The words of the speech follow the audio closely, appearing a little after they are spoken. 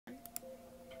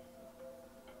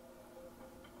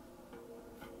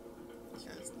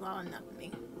well enough for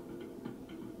me.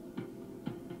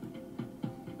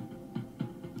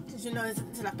 Since you know it's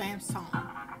a famous song.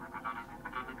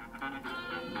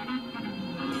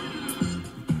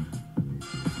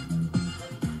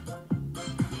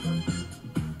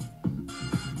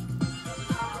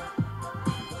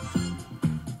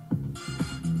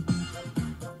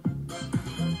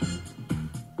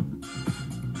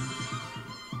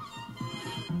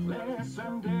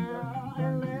 Listen, dear,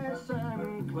 and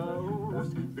listen close.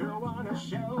 You wanna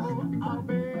show, I'll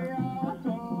be your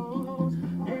host.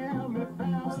 Hear me,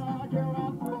 fella, you're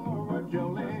up for a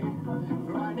jolly.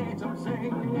 I need some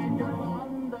singing, you're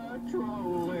on the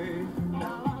trolley.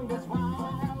 Along this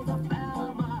wild, the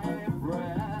fella, my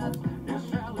breath. This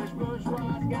hellish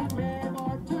bourgeois got me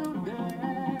bored to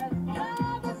death.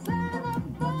 You're the scent of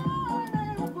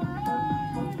burning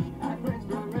flesh. That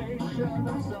inspiration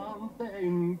of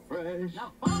something fresh.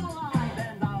 Now follow the line,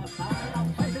 then dollar sign. I'll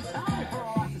play the time for a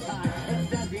lots of time.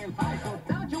 It's empty and fine, so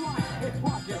don't you want? It's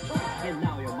what you thought, and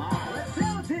now you're mine. Let's do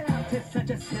it, dear. Tis such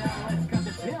a skill. Let's cut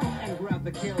the pill and grab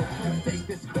the kill. Let's take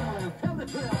this quill and fill the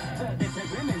thrill.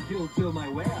 Disagreement due to my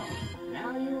will.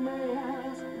 Now you may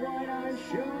ask why I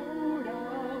showed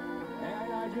up,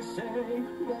 and I just say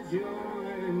that you're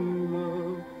in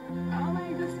love. I'll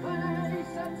make this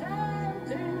place a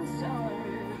tempting sight.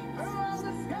 Around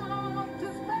the sky to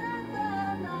spend the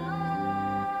night.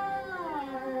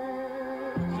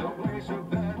 So place your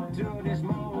bet to the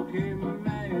smoky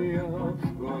mail.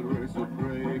 God raise a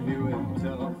brave you and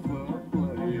tougher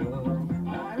player.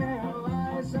 I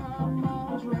realize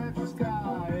amongst red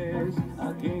skies,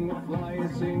 a king of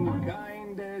flies in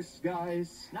kind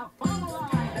disguise. Now follow the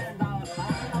line, then dollar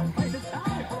sign. I'll play the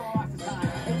time for lots of time.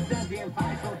 It's empty and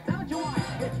fine, so don't you want?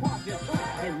 It's what you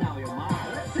thought, and now you're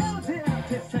mine. Let's do it, dear.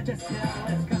 Tis such a skill.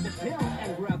 Let's cut the pill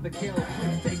and grab the kill.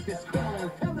 Let's take this quill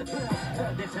and fill the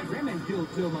thrill. Disagreement due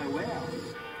to my will.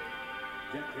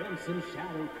 The crimson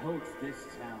shadow coats this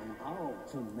town, all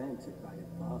tormented by a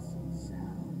buzzing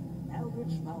sound.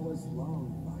 Eldritch powers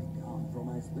long by gone, from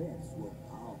my lips will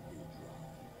power be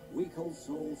drawn. Weak old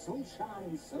soul, so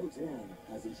shine, so dim,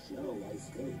 as a show I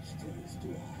stage turns to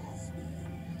a has-been.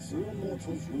 So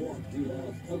immortals walk the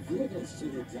earth, of rivers to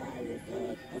the dire of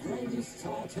earth, of reindeers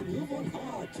taught and live on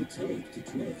hard to take the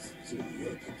cliffs to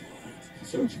rip apart.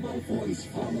 Search my voice,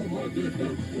 follow my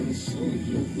beacon, and soon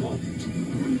you'll want to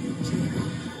read.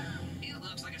 He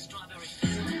looks like a strawberry.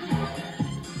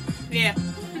 Yeah.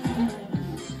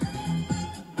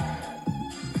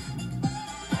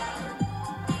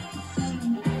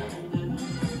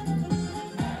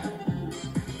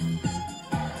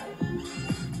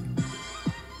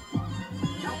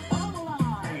 Now follow the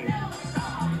line.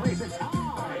 Place it's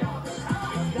high. It's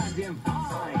goddamn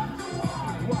fine.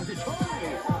 What's the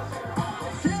choice?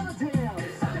 Sell a deal.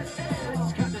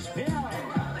 Let's cut this pill.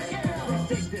 Let's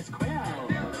take this quill.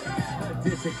 A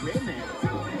disagreement.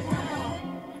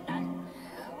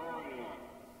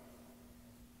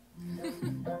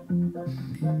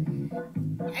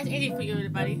 That's easy for you,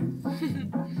 everybody.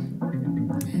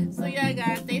 So yeah,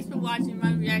 guys, thanks for watching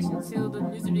my reaction to the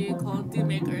music video called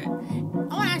Dealmaker. I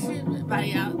want to ask you,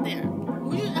 everybody out there,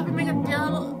 would you ever make a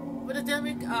deal with a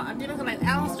Dealmaker, like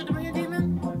Alice to make a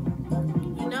demon?